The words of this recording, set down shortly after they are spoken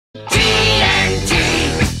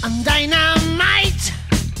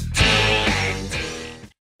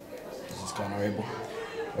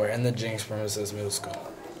and the Jinx Premises Middle School.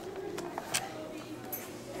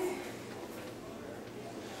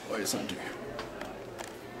 Where's Hunter?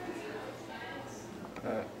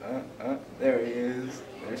 There he is.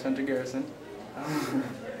 There's Hunter Garrison.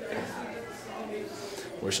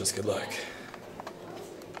 Wish us good luck.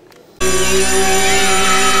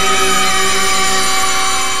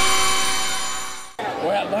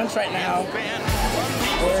 We're at lunch right now.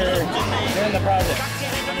 We're doing the project.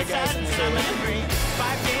 Hunter Garrison is here with me.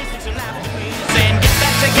 Saying get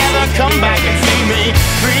back together, come back and see me.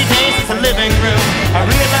 3 days in the living room. I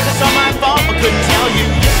realized it's all my fault, but couldn't tell you.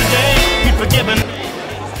 Yesterday, you'd forgiven.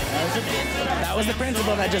 That was the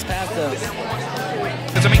principal that just passed us.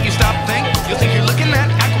 Does it make you stop, think? You think you're looking at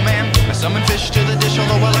Aquaman. I summon fish to the dish,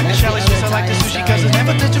 although I like the shelly Swiss, I like the sushi, cause it's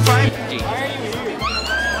never touch a fry.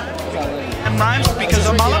 And rhymes, because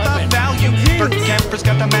I'm all about value. Bert Camper's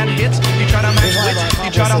got the mad hits. You try to match wits,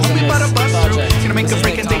 you try to hold me but a bust through. You're gonna make a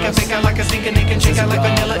break and take a fake out like a stinking naked shake out like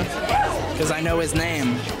vanilla. Because I know his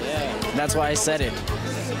name. That's why I said it.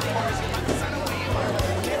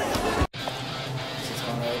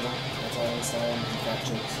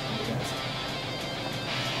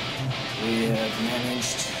 We have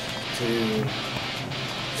managed to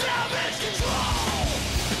sabotage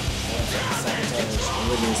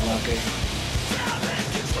Olivia's locker.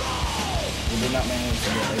 We did not manage to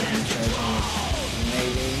get Ojan the Trojan,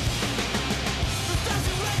 maybe.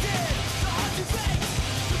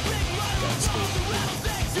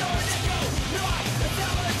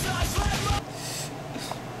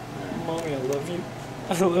 Mommy, I love you.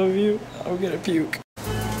 I love you. I'm gonna puke.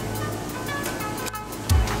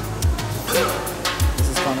 This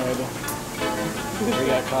is Conrad. We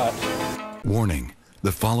got caught. Warning,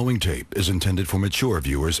 the following tape is intended for mature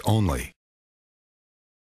viewers only.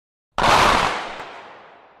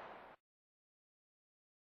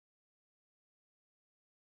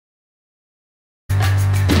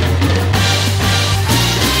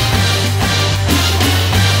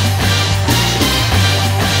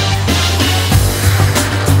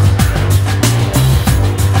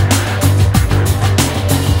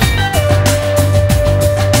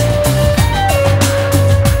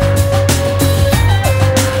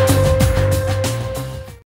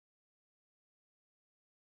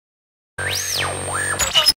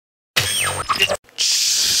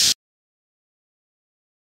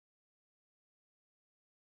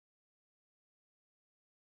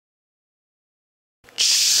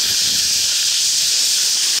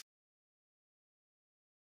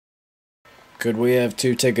 Could we have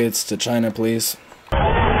 2 tickets to China, please?